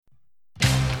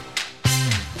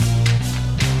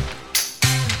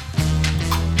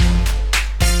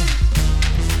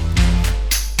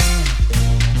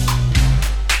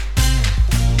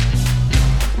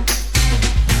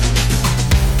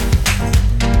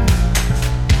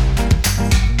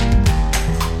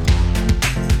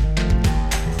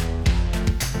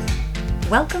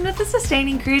Welcome to the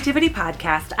Sustaining Creativity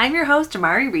Podcast. I'm your host,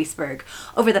 Amari Reesberg.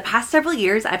 Over the past several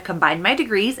years, I've combined my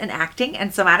degrees in acting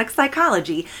and somatic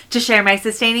psychology to share my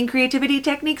sustaining creativity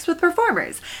techniques with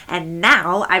performers. And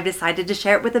now I've decided to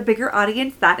share it with a bigger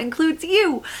audience that includes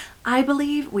you. I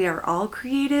believe we are all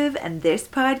creative, and this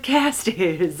podcast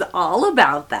is all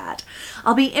about that.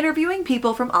 I'll be interviewing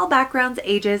people from all backgrounds,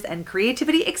 ages, and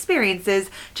creativity experiences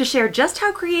to share just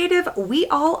how creative we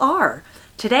all are.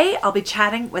 Today, I'll be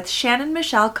chatting with Shannon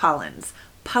Michelle Collins,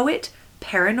 poet,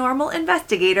 paranormal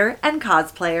investigator, and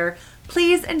cosplayer.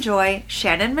 Please enjoy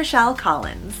Shannon Michelle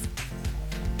Collins.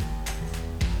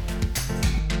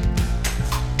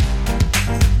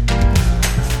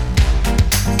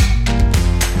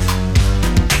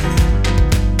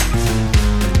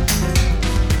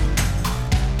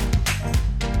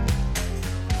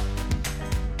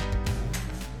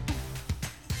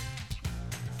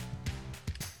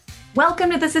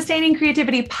 Welcome to the Sustaining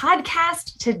Creativity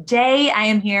Podcast. Today, I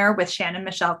am here with Shannon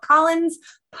Michelle Collins,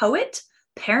 poet,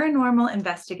 paranormal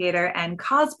investigator, and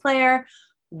cosplayer.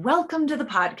 Welcome to the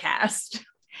podcast.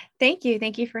 Thank you.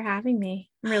 Thank you for having me.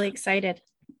 I'm really excited.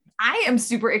 I am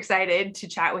super excited to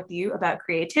chat with you about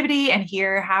creativity and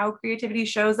hear how creativity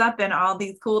shows up in all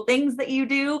these cool things that you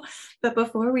do. But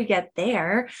before we get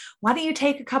there, why don't you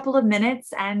take a couple of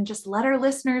minutes and just let our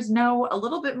listeners know a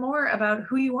little bit more about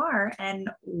who you are and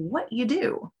what you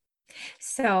do?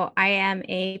 So I am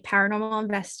a paranormal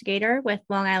investigator with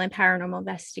Long Island Paranormal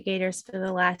Investigators for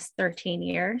the last 13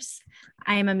 years.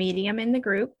 I am a medium in the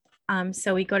group.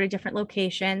 So we go to different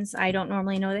locations. I don't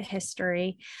normally know the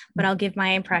history, but I'll give my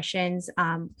impressions.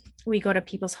 We go to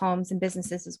people's homes and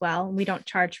businesses as well. We don't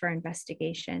charge for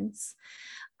investigations.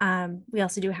 We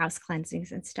also do house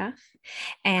cleansings and stuff.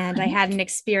 And I had an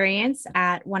experience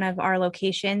at one of our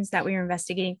locations that we were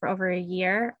investigating for over a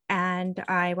year, and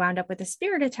I wound up with a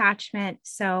spirit attachment.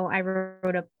 So I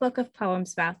wrote a book of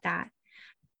poems about that.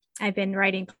 I've been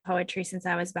writing poetry since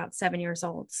I was about 7 years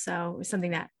old. So it was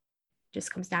something that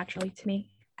just comes naturally to me.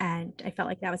 And I felt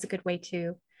like that was a good way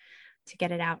to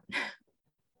get it out.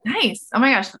 Nice. Oh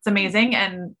my gosh, that's amazing.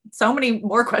 And so many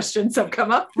more questions have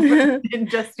come up in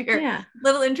just your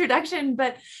little introduction.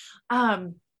 But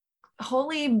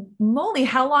holy moly,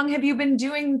 how long have you been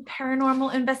doing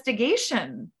paranormal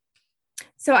investigation?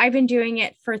 So I've been doing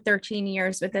it for 13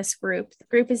 years with this group. The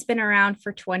group has been around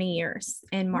for 20 years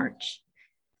in March.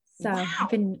 So I've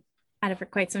been at it for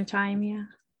quite some time. Yeah.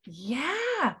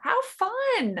 Yeah. How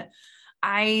fun.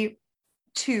 I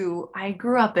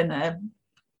grew up in a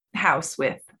house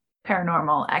with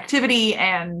paranormal activity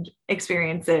and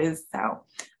experiences. So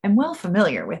I'm well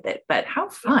familiar with it, but how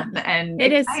fun and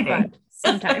it exciting. Is fun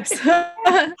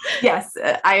sometimes. Yes,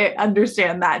 I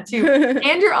understand that too.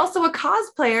 And you're also a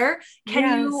cosplayer.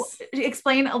 Can you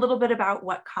explain a little bit about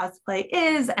what cosplay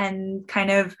is and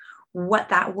kind of what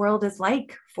that world is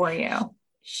like for you?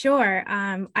 Sure.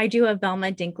 I do a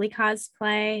Velma Dinkley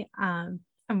cosplay.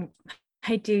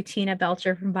 I do Tina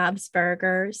Belcher from Bob's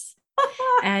Burgers.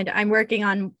 And I'm working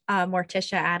on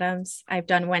Morticia Addams. I've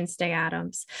done Wednesday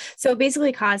Addams. So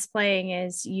basically cosplaying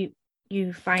is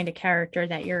you find a character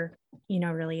that you're,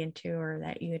 really into or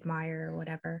that you admire or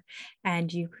whatever.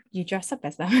 And you dress up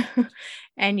as them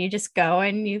and you just go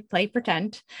and you play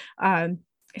pretend.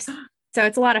 So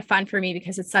it's a lot of fun for me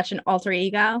because it's such an alter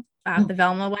ego, the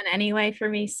Velma one anyway for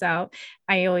me. So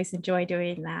I always enjoy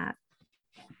doing that.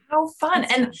 How fun.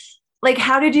 And like,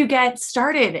 how did you get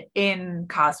started in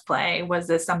cosplay? Was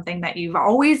this something that you've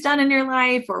always done in your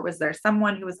life? Or was there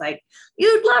someone who was like,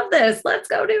 you'd love this, let's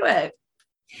go do it?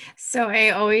 So I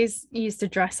always used to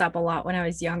dress up a lot when I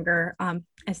was younger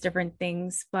as different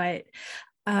things. But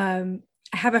I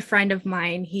have a friend of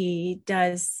mine, he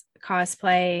does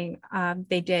cosplaying.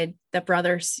 They did the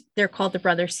brothers, they're called the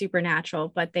Brothers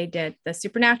Supernatural, but they did the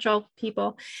Supernatural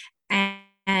people.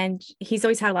 And he's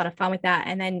always had a lot of fun with that.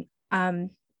 And then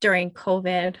during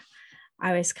COVID,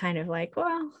 I was kind of like,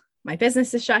 well, my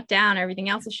business is shut down. Everything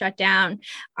else is shut down.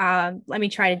 Let me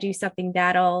try to do something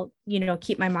that'll,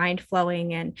 keep my mind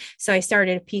flowing. And so I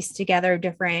started to piece together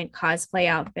different cosplay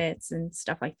outfits and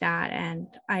stuff like that. And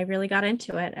I really got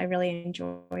into it. I really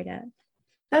enjoyed it.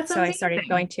 That's so amazing. I started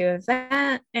going to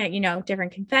events,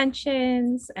 different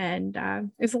conventions, and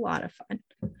it was a lot of fun.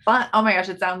 Oh my gosh,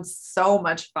 it sounds so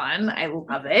much fun. I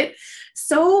love it.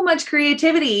 So much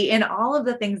creativity in all of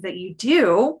the things that you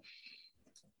do.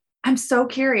 I'm so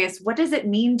curious, what does it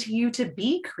mean to you to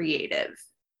be creative?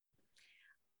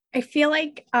 I feel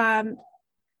like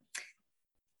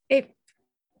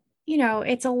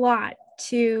it's a lot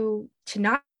to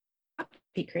not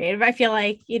be creative. I feel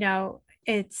like,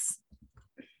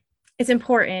 it's it's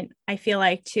important, I feel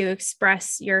like, to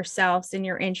express yourselves and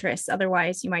your interests.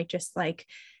 Otherwise, you might just like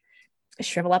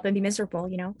shrivel up and be miserable.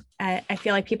 I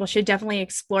feel like people should definitely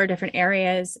explore different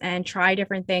areas and try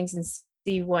different things and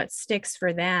see what sticks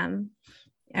for them.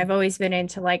 I've always been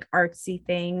into like artsy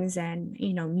things and,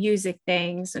 music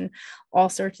things and all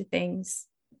sorts of things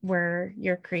where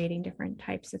you're creating different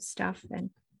types of stuff. And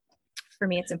for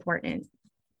me, it's important.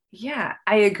 Yeah,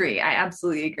 I agree. I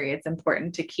absolutely agree. It's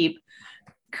important to keep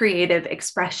creative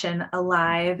expression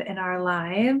alive in our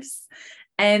lives.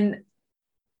 And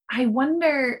I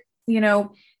wonder,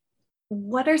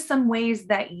 what are some ways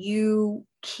that you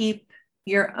keep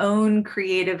your own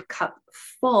creative cup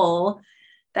full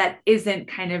that isn't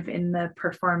kind of in the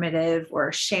performative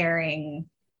or sharing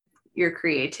your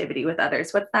creativity with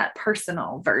others? What's that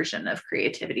personal version of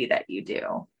creativity that you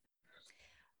do?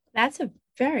 That's a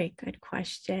very good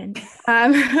question.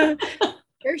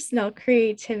 Personal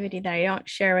creativity that I don't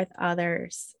share with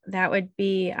others. That would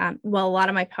be, a lot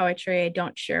of my poetry I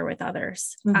don't share with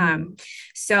others. Mm-hmm.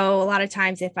 So a lot of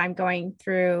times if I'm going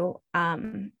through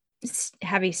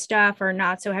heavy stuff or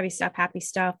not so heavy stuff, happy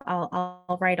stuff,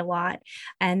 I'll write a lot,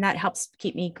 and that helps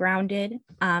keep me grounded.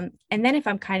 And then if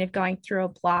I'm kind of going through a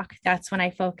block, that's when I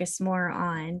focus more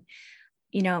on,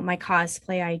 my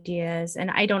cosplay ideas, and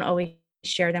I don't always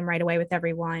share them right away with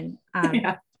everyone.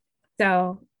 Yeah.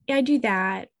 So yeah, I do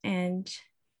that, and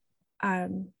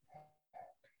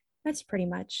that's pretty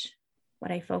much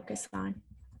what I focus on.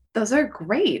 Those are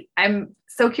great. I'm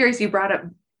so curious. You brought up,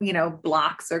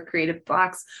 blocks or creative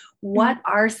blocks. What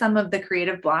are some of the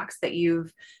creative blocks that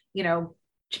you've,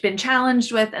 been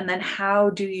challenged with? And then how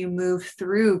do you move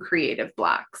through creative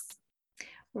blocks?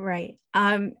 Right.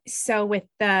 So with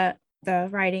the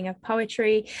writing of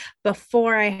poetry,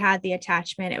 before I had the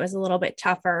attachment, it was a little bit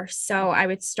tougher. So I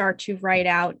would start to write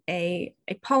out a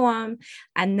poem,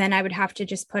 and then I would have to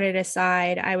just put it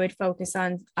aside. I would focus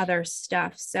on other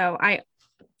stuff. So I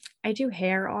do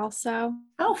hair also.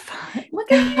 Oh, fun.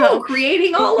 Look at you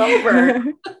creating all over.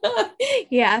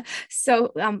 Yeah.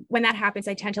 So when that happens,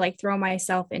 I tend to like throw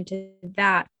myself into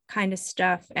that kind of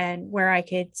stuff, and where I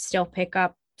could still pick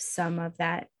up some of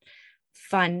that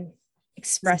fun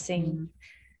expressing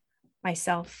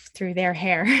myself through their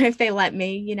hair if they let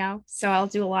me, so I'll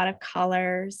do a lot of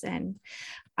colors, and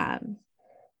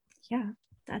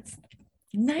that's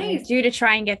nice. Do to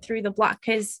try and get through the block,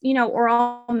 because or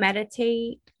I'll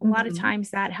meditate. A lot of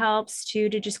times that helps too,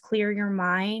 to just clear your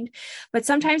mind. But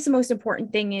sometimes the most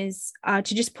important thing is to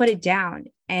just put it down,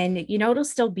 and it'll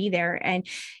still be there, and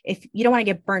if you don't want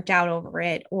to get burnt out over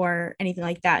it or anything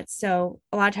like that. So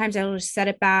a lot of times I'll just set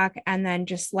it back and then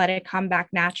just let it come back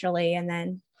naturally, and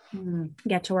then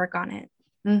get to work on it.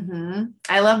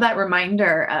 I love that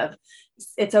reminder of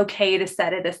it's okay to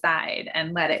set it aside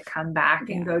and let it come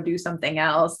back and go do something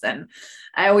else. And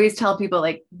I always tell people,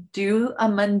 like, do a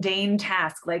mundane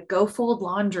task, like go fold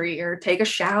laundry or take a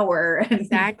shower, and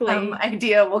some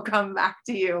idea will come back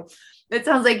to you. It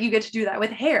sounds like you get to do that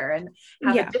with hair and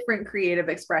have a different creative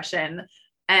expression.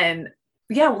 And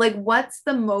like, what's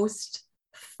the most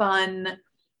fun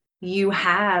you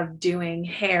have doing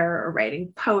hair or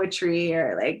writing poetry,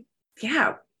 or like,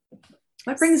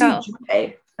 what brings you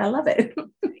joy? I love it.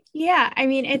 Yeah. I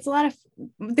mean, it's a lot of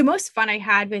the most fun I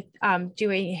had with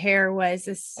doing hair was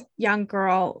this young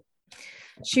girl.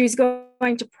 She was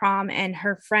going to prom, and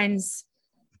her friends,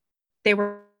 they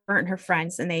weren't her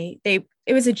friends, and it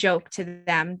was a joke to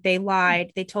them. They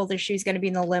lied. They told her she was going to be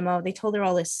in the limo. They told her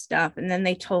all this stuff. And then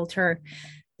they told her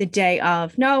the day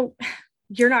of, no,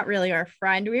 you're not really our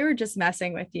friend. We were just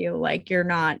messing with you. Like, you're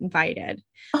not invited.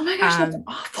 Oh my gosh, that's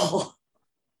awful.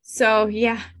 So,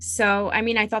 yeah. So, I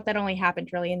mean, I thought that only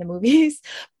happened really in the movies,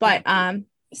 but,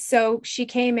 so she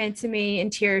came into me in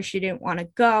tears. She didn't want to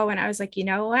go. And I was like, you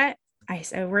know what? I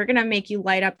said, we're going to make you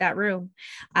light up that room.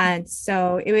 And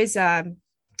so it was, I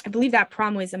believe that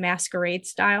prom was a masquerade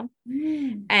style.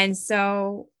 And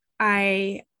so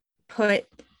I put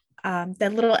the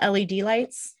little LED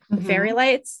lights, the fairy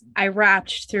lights, I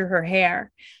wrapped through her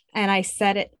hair, and I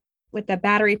set it with the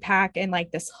battery pack and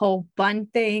like this whole bun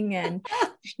thing. And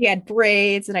she had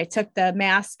braids, and I took the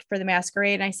mask for the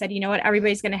masquerade, and I said, you know what,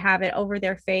 everybody's going to have it over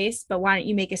their face, but why don't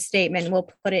you make a statement and we'll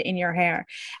put it in your hair.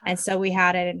 And so we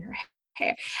had it in her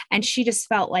hair, and she just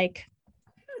felt like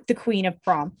the queen of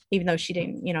prom, even though she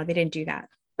didn't, they didn't do that,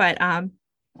 but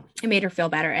it made her feel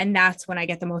better. And that's when I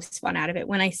get the most fun out of it,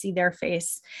 when I see their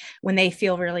face, when they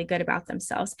feel really good about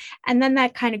themselves. And then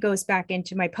that kind of goes back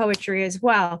into my poetry as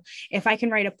well. If I can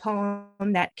write a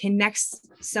poem that connects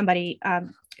somebody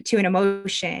to an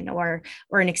emotion or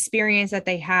an experience that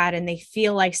they had, and they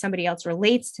feel like somebody else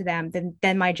relates to them,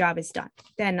 then my job is done.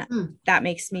 Then that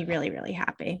makes me really, really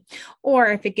happy. Or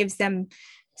if it gives them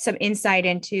some insight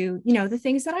into, the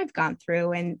things that I've gone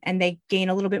through, and they gain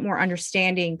a little bit more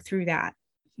understanding through that.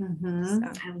 So.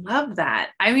 I love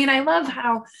that. I mean, I love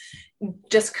how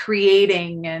just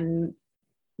creating and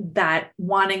that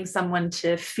wanting someone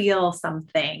to feel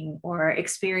something or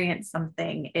experience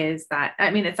something is that, I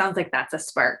mean, it sounds like that's a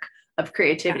spark of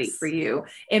creativity for you,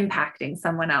 impacting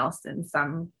someone else in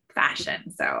some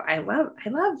fashion. So I love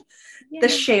the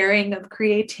sharing of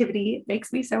creativity. It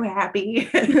makes me so happy.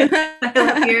 I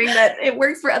love hearing that it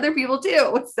works for other people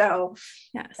too. So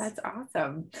that's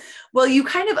awesome. Well, you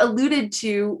kind of alluded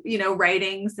to,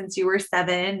 writing since you were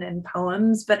 7 and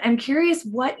poems, but I'm curious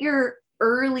what your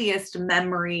earliest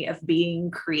memory of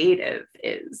being creative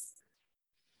is.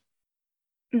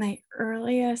 My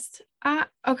earliest,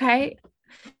 okay.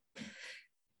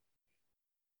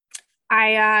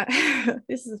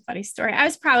 This is a funny story. I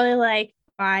was probably like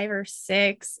 5 or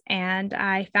 6, and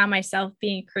I found myself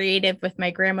being creative with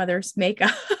my grandmother's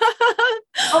makeup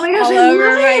all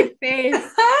over my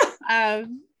face.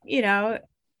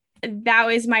 That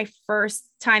was my first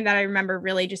time that I remember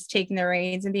really just taking the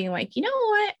reins and being like, you know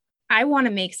what? I want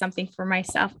to make something for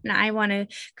myself, and I want to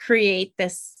create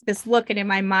this look. And in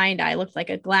my mind, I looked like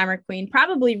a glamour queen,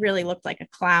 probably really looked like a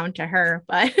clown to her,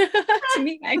 but to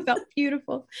me, I felt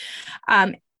beautiful.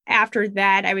 After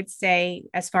that, I would say,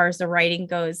 as far as the writing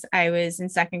goes, I was in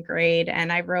 2nd grade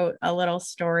and I wrote a little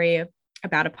story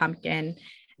about a pumpkin.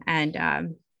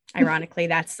 And ironically,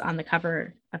 that's on the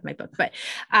cover of my book. But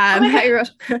I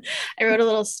wrote a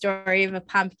little story of a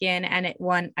pumpkin, and I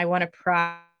won a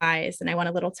prize, and I won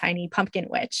a little tiny pumpkin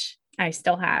witch. I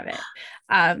still have it.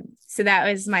 So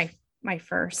that was my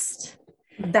first.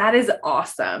 That is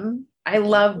awesome. I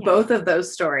love both of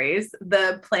those stories.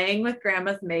 The playing with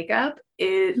grandma's makeup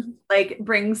is like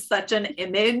brings such an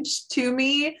image to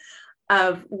me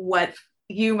of what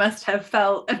you must have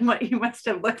felt and what you must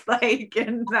have looked like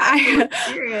in that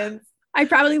experience. I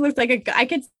probably looked like I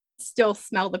could still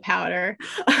smell the powder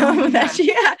that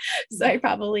she had. So I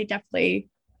probably definitely,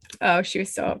 she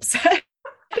was so upset.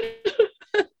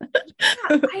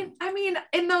 I mean,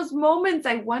 in those moments,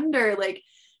 I wonder, like,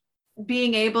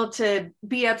 being able to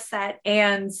be upset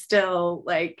and still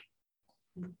like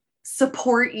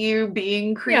support you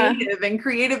being creative and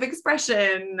creative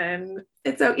expression. And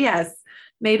it's yes,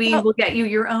 maybe we'll get you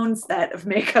your own set of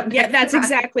makeup. Yeah, that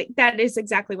is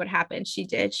exactly what happened. She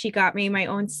did. She got me my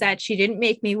own set. She didn't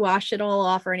make me wash it all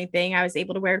off or anything. I was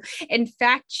able to wear it. In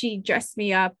fact, she dressed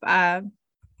me up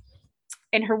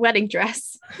in her wedding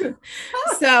dress.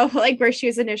 So like where she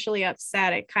was initially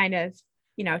upset, it kind of,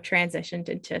 transitioned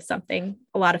into something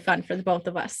a lot of fun for the both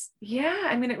of us. Yeah.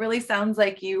 I mean, it really sounds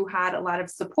like you had a lot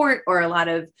of support or a lot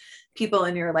of people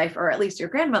in your life, or at least your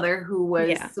grandmother, who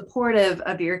was supportive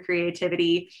of your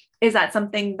creativity. Is that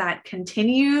something that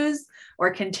continues or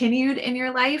continued in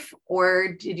your life?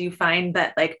 Or did you find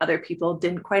that like other people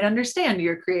didn't quite understand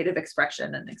your creative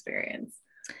expression and experience?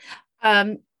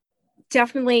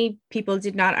 Definitely people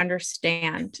did not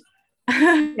understand.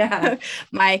 Yeah.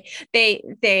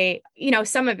 They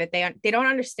some of it, they don't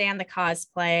understand the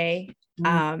cosplay,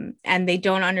 and they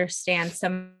don't understand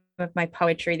some of my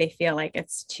poetry. They feel like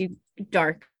it's too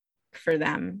dark for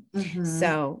them.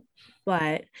 So,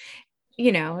 but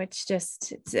it's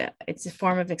just it's a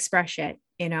form of expression,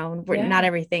 not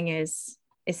everything is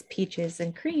peaches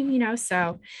and cream,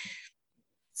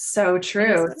 so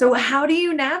true. So how do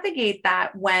you navigate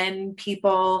that when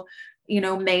people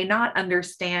may not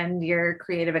understand your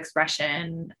creative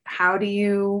expression? How do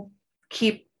you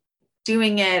keep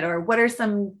doing it? Or what are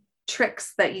some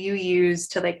tricks that you use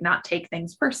to like not take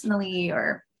things personally?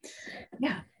 Or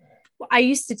Well, I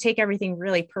used to take everything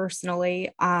really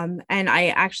personally. And I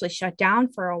actually shut down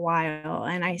for a while,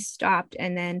 and I stopped.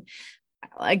 And then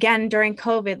again, during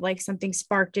COVID, like something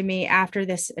sparked in me after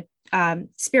this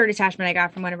spirit attachment I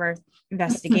got from one of our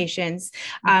investigations.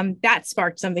 That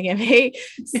sparked something in me.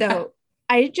 So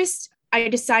I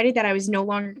decided that I was no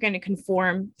longer going to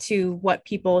conform to what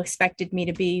people expected me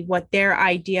to be, what their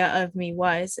idea of me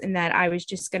was, and that I was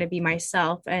just going to be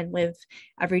myself and live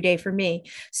every day for me.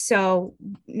 So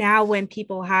now when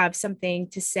people have something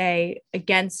to say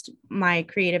against my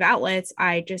creative outlets,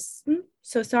 I just,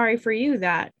 so sorry for you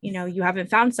that, you haven't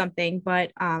found something,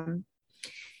 but,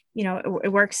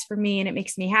 it works for me and it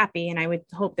makes me happy. And I would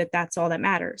hope that that's all that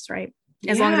matters, right?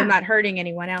 As long as I'm not hurting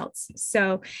anyone else.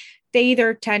 So they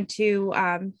either tend to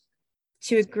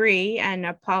agree and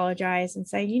apologize and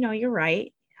say, you're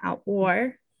right,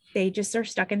 or they just are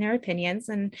stuck in their opinions.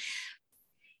 And,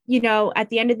 at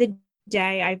the end of the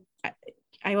day,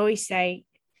 I always say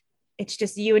it's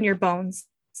just you and your bones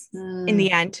in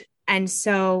the end. And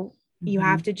so you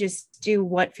have to just do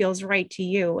what feels right to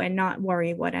you and not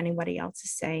worry what anybody else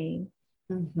is saying,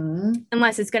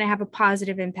 unless it's going to have a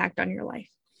positive impact on your life.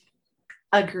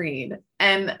 Agreed.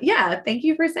 And yeah, thank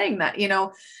you for saying that,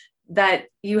 that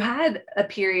you had a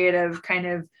period of kind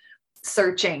of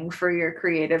searching for your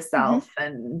creative self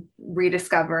and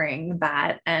rediscovering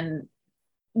that. And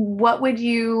what would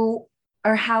you,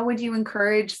 or how would you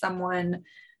encourage someone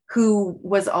who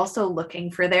was also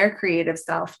looking for their creative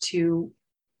self to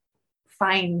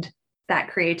find that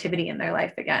creativity in their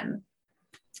life again?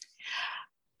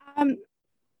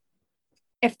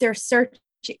 If they're searching,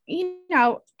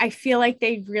 I feel like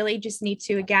they really just need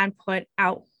to, again, put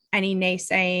out any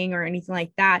naysaying or anything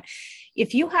like that.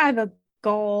 If you have a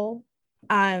goal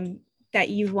that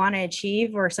you want to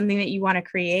achieve or something that you want to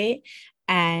create,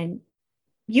 and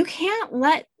you can't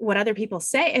let what other people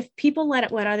say. If people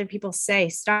let what other people say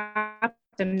stop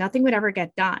them, nothing would ever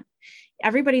get done.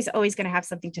 Everybody's always going to have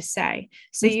something to say.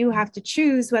 So you have to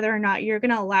choose whether or not you're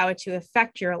going to allow it to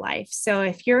affect your life. So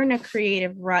if you're in a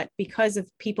creative rut because of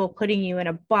people putting you in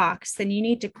a box, then you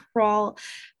need to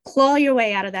claw your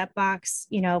way out of that box,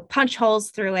 punch holes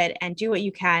through it and do what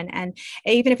you can. And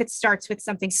even if it starts with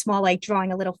something small, like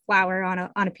drawing a little flower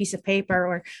on a piece of paper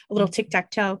or a little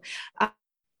tic-tac-toe,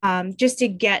 just to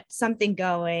get something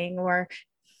going, or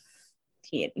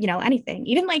anything,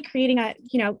 even like creating a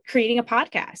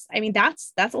podcast. I mean,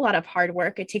 that's a lot of hard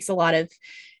work. It takes a lot of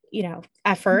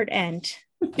effort and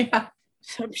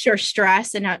I'm sure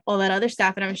stress and all that other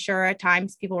stuff. And I'm sure at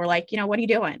times people were like, what are you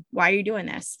doing? Why are you doing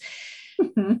this?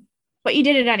 But you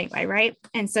did it anyway, right?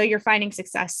 And so you're finding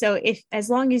success. So as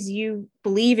long as you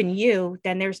believe in you,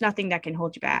 then there's nothing that can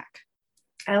hold you back.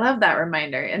 I love that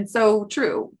reminder. And so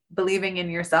true. Believing in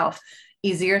yourself.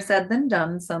 Easier said than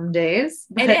done some days.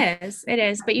 It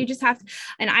is. But you just have to,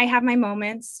 and I have my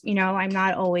moments, I'm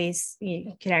not always,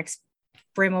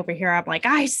 brim over here. I'm like,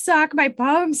 I suck. My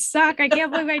poems suck. I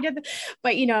can't believe I did that.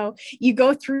 But, you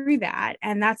go through that.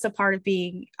 And that's a part of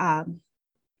being, I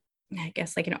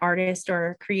guess, like an artist or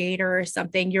a creator or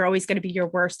something. You're always going to be your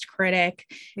worst critic.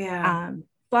 Yeah.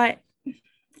 But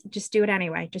just do it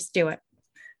anyway. Just do it.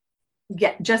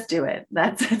 Yeah, just do it.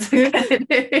 That's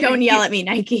Don't yell at me,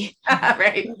 Nike.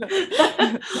 Right.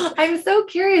 I'm so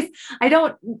curious. I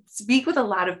don't speak with a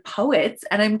lot of poets,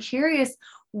 and I'm curious,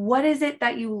 what is it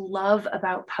that you love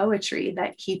about poetry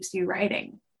that keeps you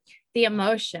writing? The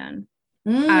emotion.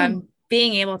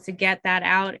 Being able to get that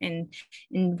out in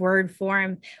word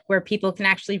form where people can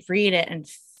actually read it and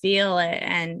feel it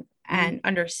and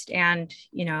understand,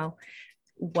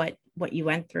 what you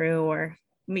went through, or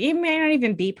it may not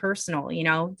even be personal,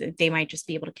 they might just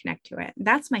be able to connect to it.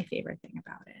 That's my favorite thing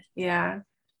about it. Yeah.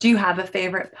 Do you have a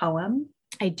favorite poem?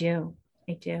 I do.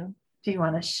 Do you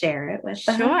want to share it with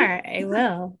us? Sure, I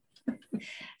will.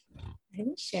 I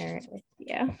will share it with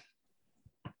you.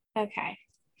 Okay.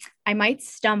 I might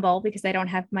stumble because I don't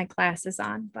have my glasses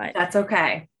on, but that's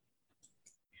okay.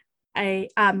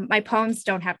 My poems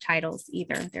don't have titles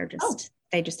either.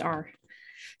 They just are.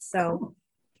 So cool.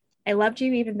 I loved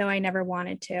you even though I never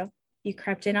wanted to. You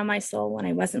crept in on my soul when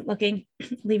I wasn't looking,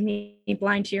 leave me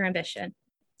blind to your ambition.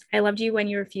 I loved you when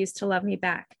you refused to love me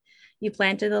back. You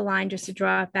planted the line just to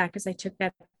draw it back as I took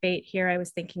that bait. Here I was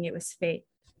thinking it was fate.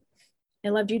 I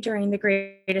loved you during the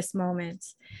greatest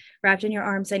moments. Wrapped in your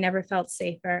arms, I never felt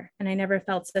safer, and I never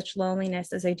felt such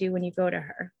loneliness as I do when you go to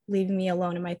her, leaving me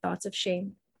alone in my thoughts of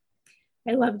shame.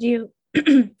 I loved you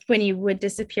when you would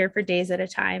disappear for days at a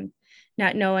time,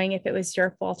 not knowing if it was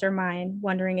your fault or mine,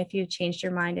 wondering if you changed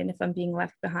your mind and if I'm being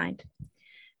left behind.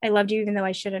 I loved you even though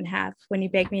I shouldn't have, when you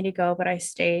begged me to go, but I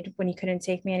stayed, when you couldn't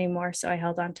take me anymore, so I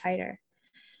held on tighter.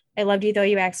 I loved you though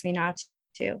you asked me not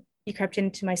to. You crept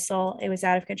into my soul. It was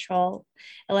out of control.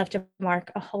 It left a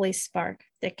mark, a holy spark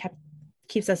that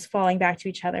keeps us falling back to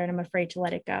each other, and I'm afraid to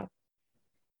let it go.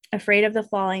 Afraid of the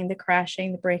falling, the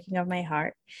crashing, the breaking of my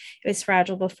heart. It was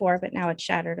fragile before, but now it's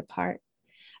shattered apart.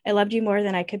 I loved you more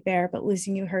than I could bear, but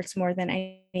losing you hurts more than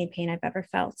any pain I've ever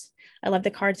felt. I love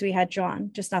the cards we had drawn,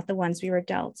 just not the ones we were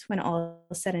dealt. When all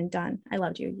was said and done, I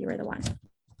loved you. You were the one.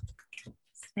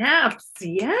 Snaps.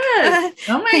 Yes.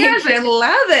 Oh my gosh, I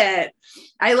love it.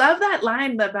 I love that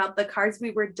line about the cards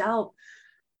we were dealt.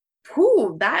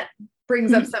 Whew, that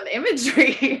brings up some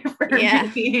imagery for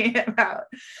me about,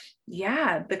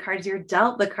 the cards you're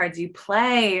dealt, the cards you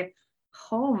play.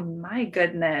 Oh my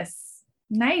goodness.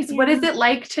 Nice. Yeah. What is it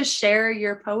like to share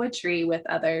your poetry with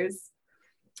others?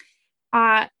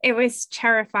 It was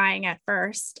terrifying at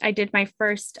first. I did my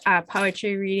first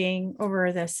poetry reading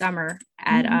over the summer,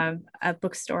 at a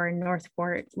bookstore in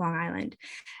Northport, Long Island.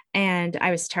 And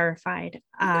I was terrified.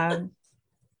 And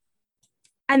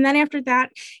then after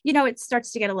that, it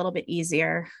starts to get a little bit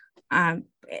easier.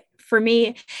 For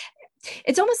me,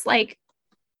 it's almost like,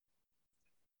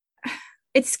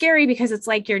 it's scary because it's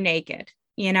like you're naked.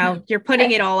 You're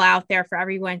putting it all out there for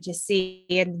everyone to see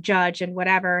and judge and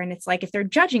whatever. And it's like, if they're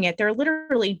judging it, they're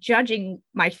literally judging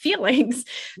my feelings.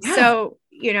 Yeah. So,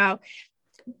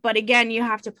 but again, you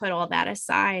have to put all that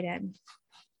aside. And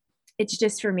it's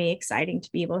just, for me, exciting to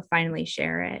be able to finally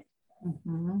share it,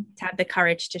 to have the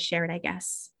courage to share it, I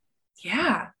guess.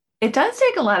 Yeah. It does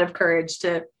take a lot of courage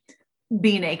to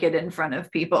be naked in front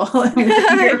of people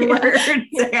your words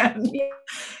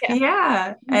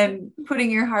and putting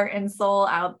your heart and soul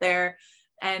out there,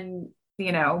 and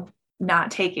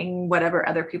not taking whatever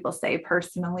other people say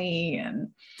personally, and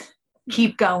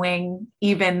keep going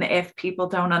even if people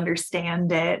don't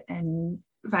understand it, and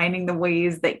finding the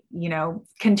ways that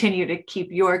continue to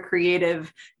keep your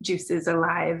creative juices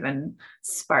alive and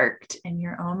sparked in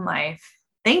your own life.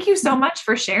 Thank you so much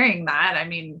for sharing that. I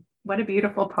mean, what a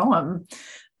beautiful poem.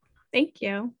 Thank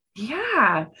you.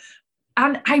 Yeah.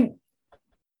 And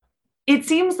it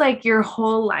seems like your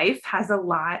whole life has a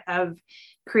lot of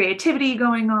creativity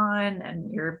going on,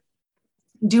 and you're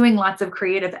doing lots of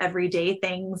creative everyday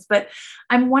things, but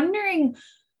I'm wondering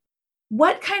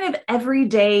what kind of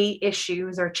everyday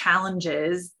issues or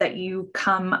challenges that you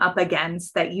come up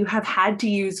against that you have had to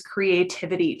use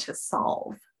creativity to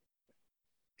solve.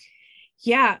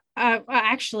 Yeah,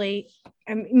 actually,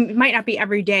 it might not be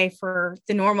every day for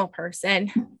the normal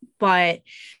person, but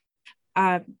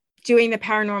doing the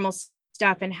paranormal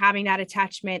stuff and having that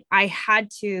attachment, I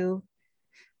had to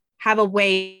have a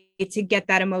way to get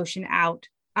that emotion out.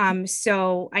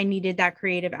 So I needed that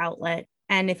creative outlet.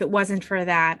 And if it wasn't for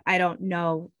that, I don't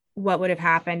know what would have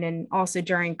happened. And also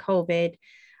during COVID,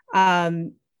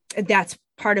 that's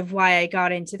part of why I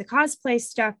got into the cosplay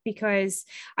stuff, because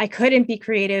I couldn't be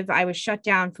creative. I was shut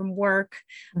down from work.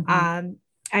 I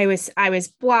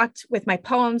was blocked with my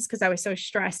poems because I was so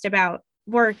stressed about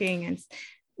working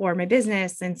or my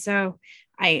business. And so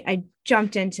I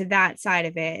jumped into that side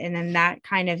of it. And then that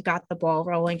kind of got the ball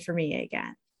rolling for me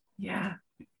again. Yeah.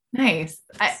 Nice.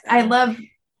 I love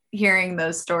hearing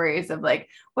those stories of like,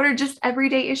 what are just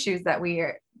everyday issues that we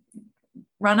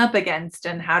run up against,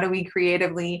 and how do we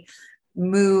creatively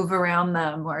move around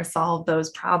them or solve those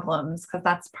problems, because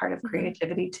that's part of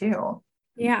creativity too.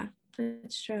 Yeah,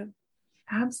 that's true.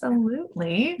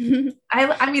 Absolutely.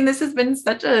 I mean, this has been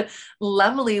such a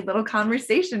lovely little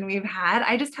conversation we've had.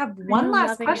 I just have one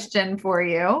last question for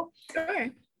you. Sure.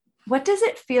 What does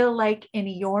it feel like in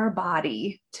your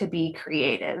body to be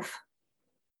creative?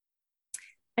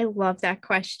 I love that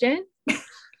question.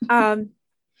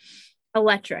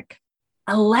 Electric.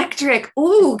 Electric.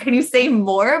 Ooh, can you say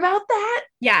more about that?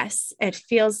 Yes, it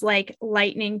feels like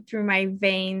lightning through my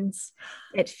veins.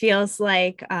 It feels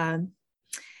like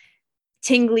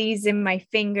tinglies in my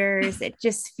fingers. It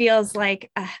just feels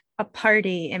like a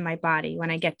party in my body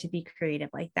when I get to be creative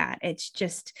like that. It's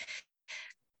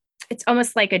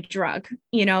almost like a drug,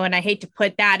 and I hate to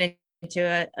put that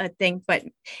into a thing, but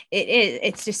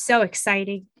it's just so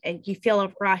exciting. You feel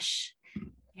a rush.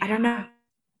 Yeah. I don't know.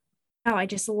 Oh, I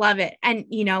just love it. And,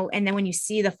 and then when you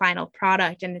see the final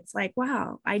product and it's like,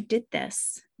 wow, I did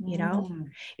this, you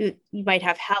might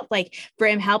have help. Like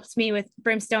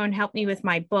Brimstone helped me with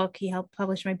my book. He helped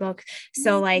publish my book.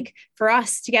 So like for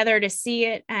us together to see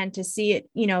it and to see it,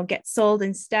 get sold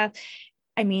and stuff.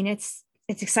 I mean, it's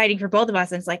exciting for both of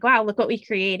us. And it's like, wow, look what we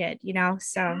created,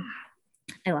 so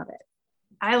I love it.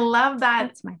 I love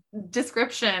that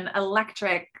description.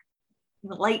 Electric,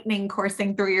 lightning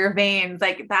coursing through your veins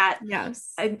like that.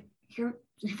 Yes. You've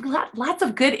got lots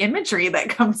of good imagery that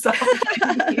comes up.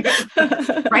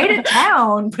 Write it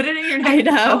down, put it in your next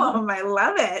poem. I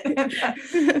love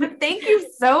it. But thank you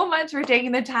so much for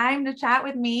taking the time to chat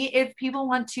with me. If people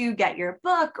want to get your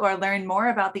book or learn more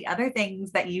about the other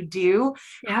things that you do,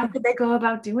 how could they go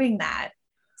about doing that?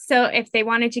 So if they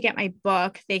wanted to get my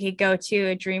book, they could go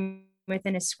to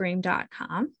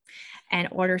adreamwithinascream.com and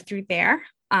order through there.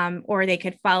 Or they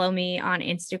could follow me on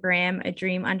Instagram,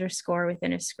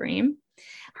 adream_within_a_scream.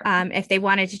 If they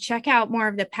wanted to check out more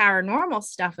of the paranormal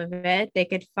stuff of it, they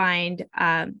could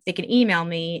they can email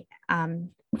me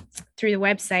through the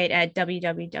website at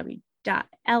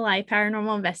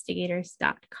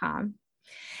www.liparanormalinvestigators.com.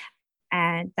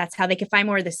 And that's how they can find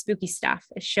more of the spooky stuff.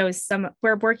 It shows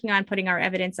we're working on putting our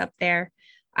evidence up there,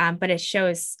 but it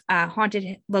shows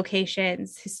haunted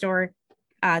locations,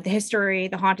 the history,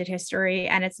 the haunted history,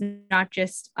 and it's not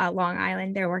just Long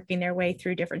Island. They're working their way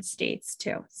through different states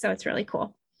too. So it's really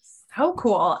cool. Oh,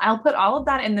 cool. I'll put all of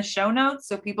that in the show notes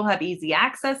so people have easy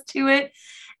access to it.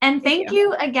 And thank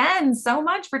you again so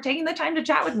much for taking the time to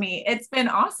chat with me. It's been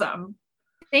awesome.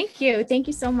 Thank you. Thank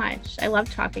you so much. I love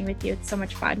talking with you. It's so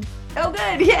much fun. Oh,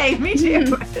 good. Yay. Me too.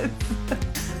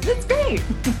 That's great.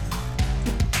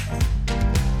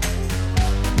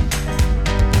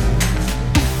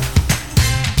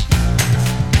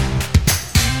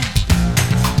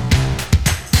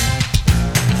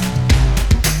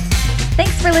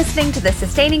 Thanks for listening to the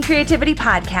Sustaining Creativity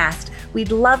Podcast.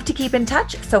 We'd love to keep in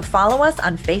touch, so follow us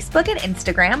on Facebook and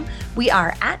Instagram. We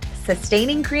are at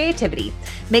Sustaining Creativity.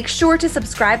 Make sure to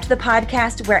subscribe to the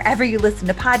podcast wherever you listen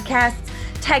to podcasts.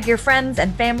 Tag your friends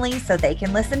and family so they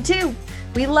can listen too.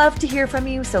 We love to hear from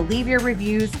you, so leave your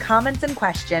reviews, comments, and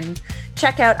questions.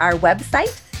 Check out our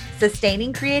website,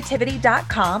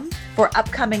 sustainingcreativity.com, for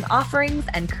upcoming offerings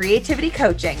and creativity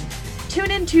coaching.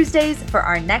 Tune in Tuesdays for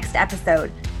our next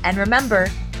episode. And remember,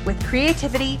 with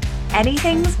creativity,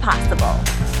 anything's possible.